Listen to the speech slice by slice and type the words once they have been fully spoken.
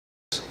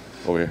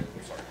over here.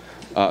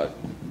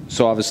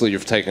 So obviously you're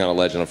taking on a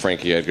legend of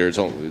Frankie Edgar.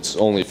 It's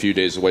only a few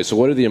days away. So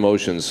what are the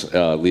emotions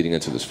leading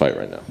into this fight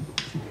right now?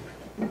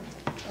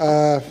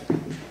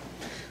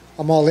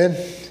 I'm all in.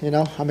 You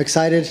know, I'm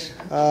excited.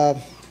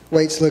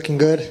 Weight's looking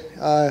good.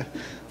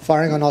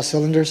 Firing on all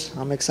cylinders.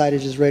 I'm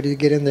excited, just ready to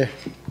get in there.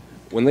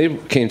 When they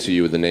came to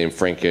you with the name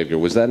Frankie Edgar,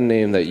 was that a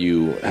name that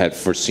you had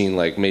foreseen,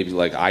 like maybe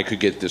like I could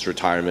get this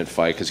retirement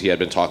fight? Because he had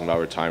been talking about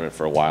retirement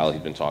for a while.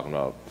 He'd been talking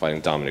about fighting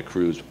Dominic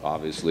Cruz,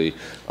 obviously.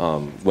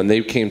 When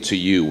they came to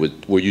you,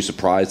 were you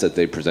surprised that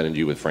they presented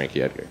you with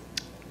Frankie Edgar?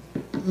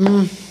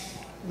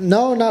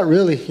 No, not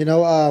really. You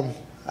know,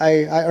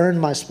 I earned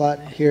my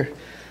spot here.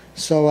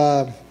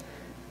 So,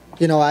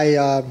 you know,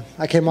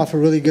 I came off a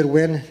really good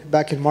win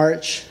back in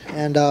March,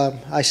 and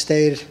I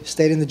stayed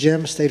in the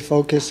gym, stayed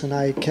focused, and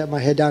I kept my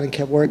head down and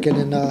kept working.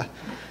 And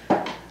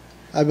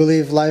I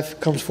believe life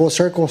comes full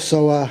circle.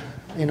 So,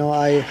 you know,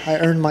 I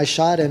earned my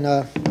shot, and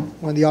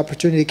when the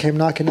opportunity came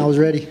knocking, I was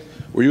ready.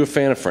 Were you a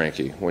fan of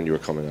Frankie when you were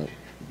coming up?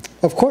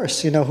 Of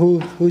course. You know, who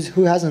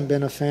hasn't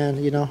been a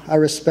fan? You know, I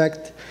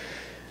respect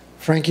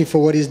Frankie for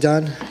what he's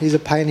done. He's a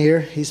pioneer.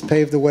 He's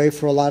paved the way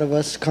for a lot of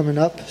us coming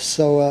up.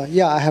 So,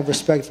 yeah, I have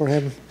respect for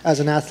him as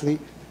an athlete.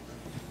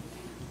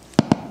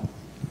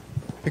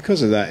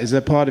 Because of that, is there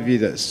part of you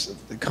that's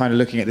kind of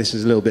looking at this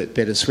as a little bit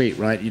bittersweet,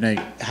 right? You know,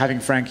 having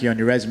Frankie on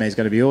your resume is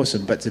going to be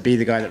awesome, but to be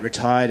the guy that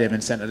retired him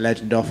and sent a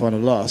legend off on a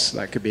loss,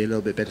 that could be a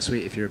little bit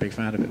bittersweet if you're a big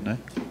fan of it, no?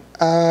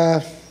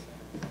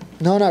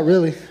 No, not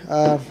really.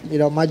 You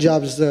know, my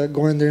job is to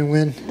go in there and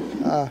win.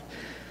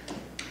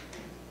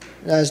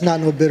 It's not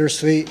no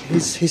bittersweet.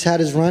 He's had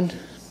his run,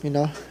 you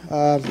know.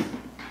 Like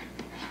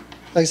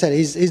I said,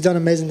 he's done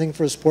amazing things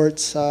for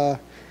sports.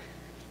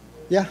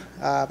 Yeah,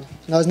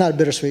 no, it's not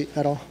bittersweet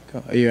at all.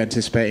 Cool. Are you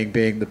anticipating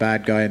being the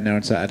bad guy in there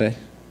on Saturday?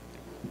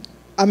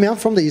 I mean, I'm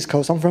from the East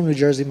Coast. I'm from New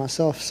Jersey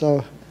myself,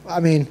 so I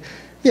mean,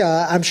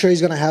 yeah, I'm sure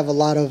he's gonna have a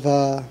lot of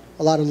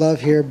love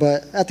here.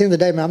 But at the end of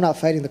the day, man, I'm not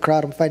fighting the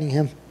crowd. I'm fighting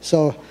him.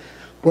 So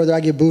whether I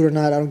get booed or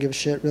not, I don't give a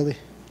shit, really.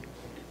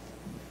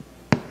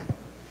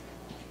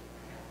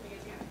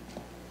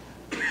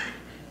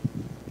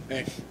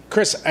 Hey,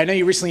 Chris, I know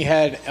you recently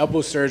had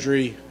elbow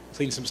surgery,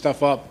 cleaned some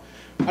stuff up.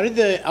 How did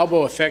the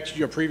elbow affect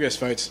your previous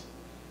fights?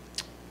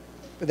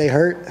 They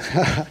hurt,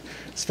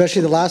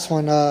 especially the last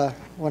one.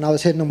 When I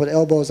was hitting them with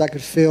elbows, I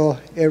could feel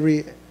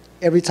every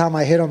time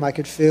I hit them, I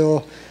could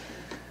feel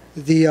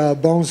the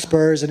bone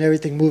spurs and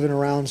everything moving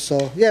around.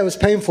 So yeah, it was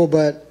painful,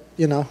 but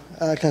you know,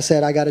 like I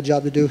said, I got a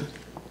job to do.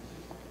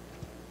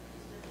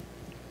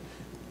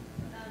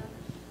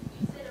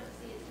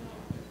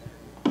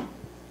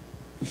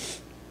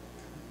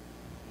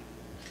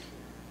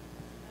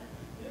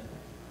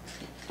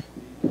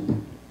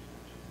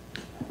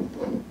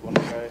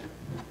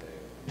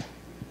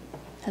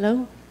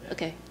 Hello?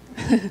 Okay.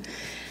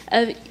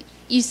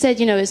 You said,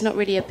 you know, it's not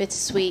really a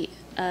bittersweet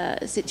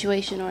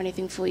situation or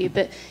anything for you,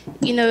 but,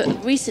 you know,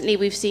 recently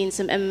we've seen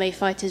some MMA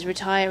fighters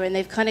retire and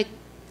they've kind of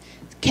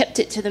kept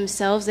it to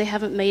themselves. They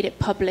haven't made it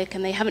public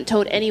and they haven't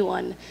told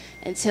anyone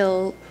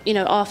until, you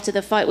know, after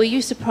the fight. Were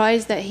you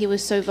surprised that he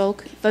was so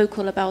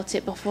vocal about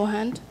it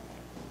beforehand?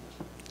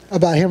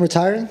 About him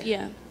retiring?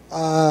 Yeah.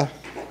 I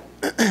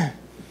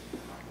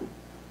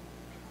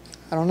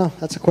don't know.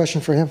 That's a question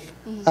for him.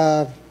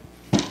 Mm-hmm.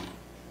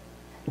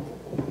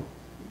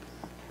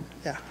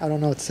 Yeah, I don't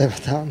know what to say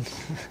about that one.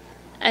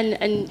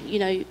 And you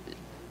know,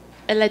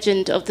 a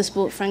legend of the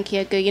sport, Frankie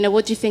Edgar, you know,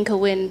 what do you think a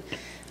win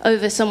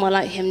over someone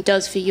like him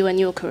does for you and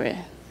your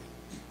career?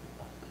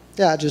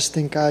 Yeah, I just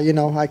think, you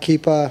know, I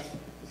keep,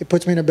 it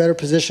puts me in a better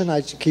position. I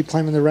keep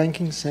climbing the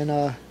rankings,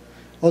 and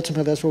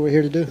ultimately that's what we're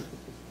here to do.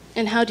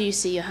 And how do you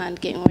see your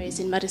hand getting raised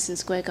in Madison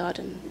Square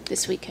Garden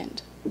this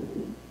weekend?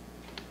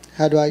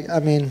 How do I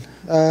mean,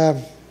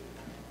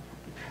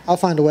 I'll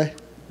find a way.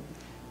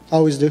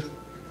 Always do.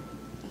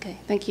 Okay,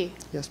 thank you.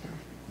 Yes, ma'am.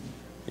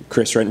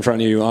 Chris, right in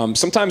front of you.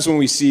 Sometimes when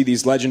we see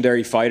these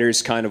legendary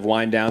fighters kind of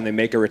wind down, they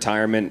make a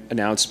retirement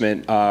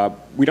announcement,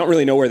 we don't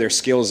really know where their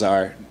skills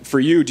are. For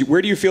you,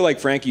 where do you feel like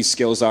Frankie's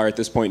skills are at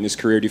this point in his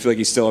career? Do you feel like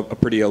he's still a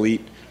pretty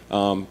elite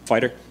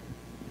fighter?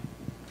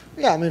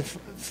 Yeah, I mean,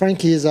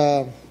 Frankie is, you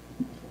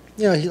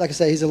know, like I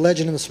said, he's a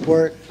legend in the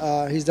sport.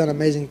 He's done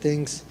amazing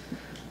things.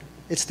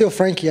 It's still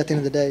Frankie at the end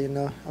of the day, you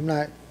know. I'm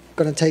not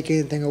going to take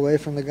anything away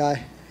from the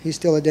guy. He's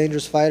still a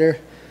dangerous fighter,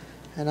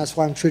 and that's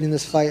why I'm treating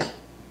this fight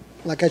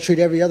like I treat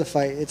every other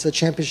fight. It's a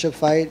championship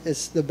fight.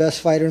 It's the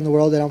best fighter in the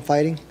world that I'm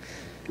fighting.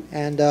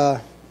 And,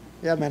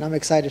 yeah, man, I'm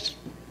excited.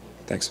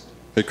 Thanks.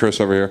 Hey, Chris,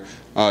 over here.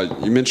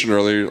 You mentioned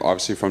earlier,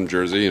 obviously from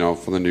Jersey, you know,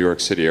 from the New York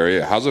City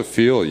area. How's it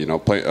feel, you know,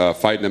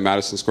 fighting in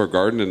Madison Square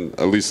Garden? And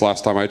at least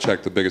last time I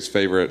checked, the biggest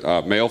favorite,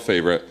 male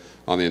favorite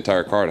on the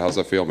entire card. How's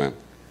that feel, man?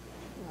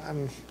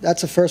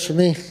 That's a first for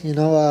me. You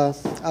know,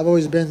 I've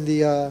always been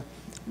the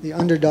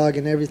underdog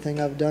in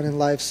everything I've done in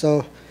life.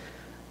 So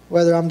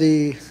whether I'm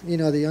the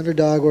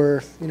underdog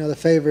or, you know, the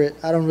favorite,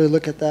 I don't really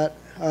look at that.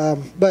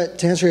 But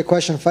to answer your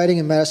question, fighting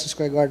in Madison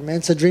Square Garden, man,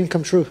 it's a dream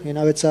come true. You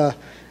know, it's a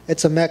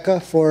mecca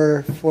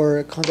for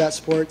combat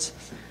sports.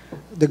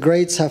 the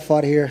greats have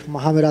fought here.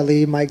 Muhammad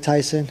Ali, Mike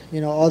Tyson.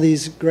 You know, all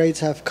these greats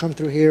have come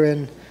through here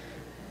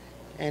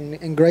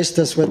and graced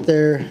us with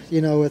their,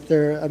 you know, with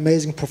their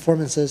amazing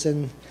performances.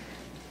 And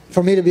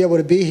for me to be able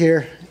to be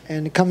here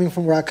and coming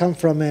from where I come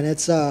from, man,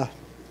 it's man,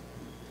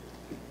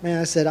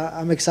 I said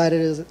I'm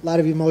excited. There's a lot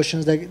of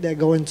emotions that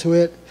go into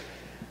it.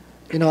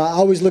 You know, I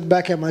always look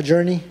back at my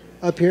journey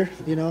up here.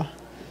 You know,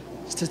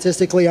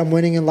 statistically, I'm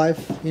winning in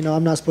life. You know,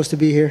 I'm not supposed to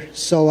be here.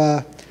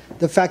 So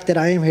the fact that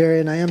I am here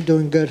and I am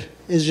doing good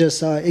is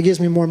just it gives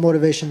me more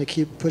motivation to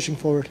keep pushing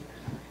forward.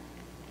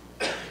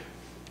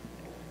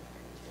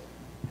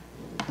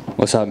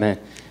 What's up, man?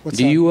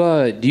 Do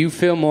you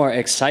feel more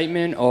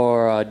excitement,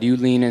 or do you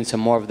lean into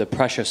more of the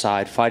pressure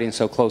side, fighting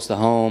so close to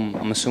home?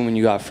 I'm assuming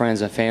you got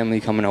friends and family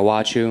coming to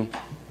watch you.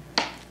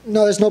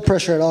 No, there's no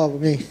pressure at all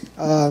with me.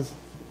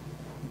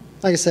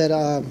 Like I said,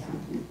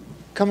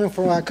 coming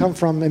from where I come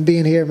from and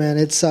being here, man,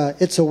 it's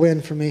a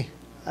win for me.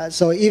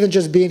 So even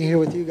just being here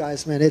with you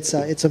guys, man,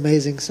 it's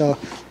amazing. So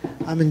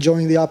I'm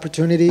enjoying the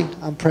opportunity.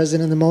 I'm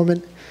present in the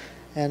moment.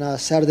 And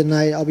Saturday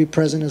night, I'll be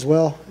present as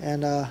well,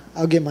 and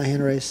I'll get my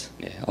hand raised.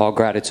 Yeah, all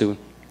gratitude.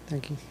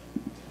 Thank you.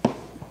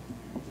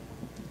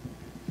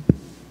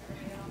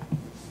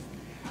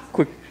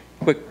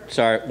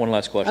 Sorry, one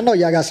last question. I know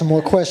y'all got some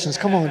more questions.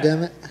 Come on,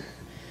 damn it.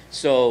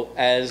 So,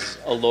 as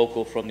a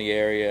local from the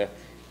area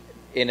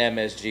in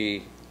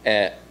MSG,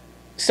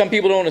 some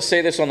people don't want to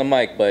say this on the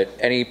mic, but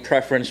any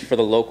preference for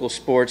the local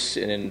sports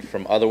and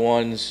from other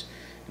ones,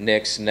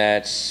 Knicks,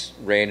 Nets,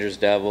 Rangers,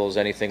 Devils,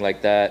 anything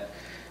like that?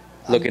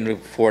 Looking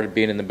forward to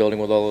being in the building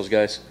with all those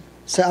guys?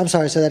 I'm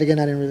sorry, say that again.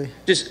 I didn't really.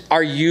 Just,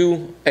 are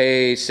you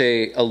a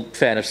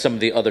fan of some of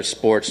the other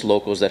sports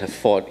locals that have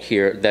fought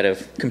here, that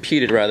have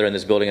competed rather in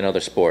this building in other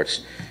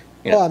sports?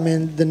 You know? Well, I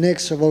mean, the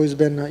Knicks have always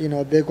been, you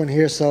know, a big one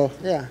here. So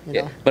yeah, you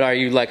know. But are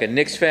you like a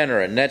Knicks fan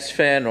or a Nets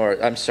fan,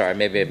 or I'm sorry,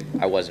 maybe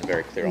I wasn't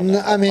very clear on that. No,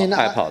 I mean,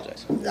 I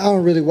apologize. I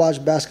don't really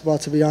watch basketball,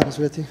 to be honest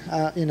with you.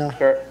 You know.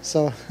 Sure.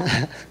 So.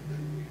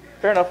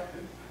 Fair enough.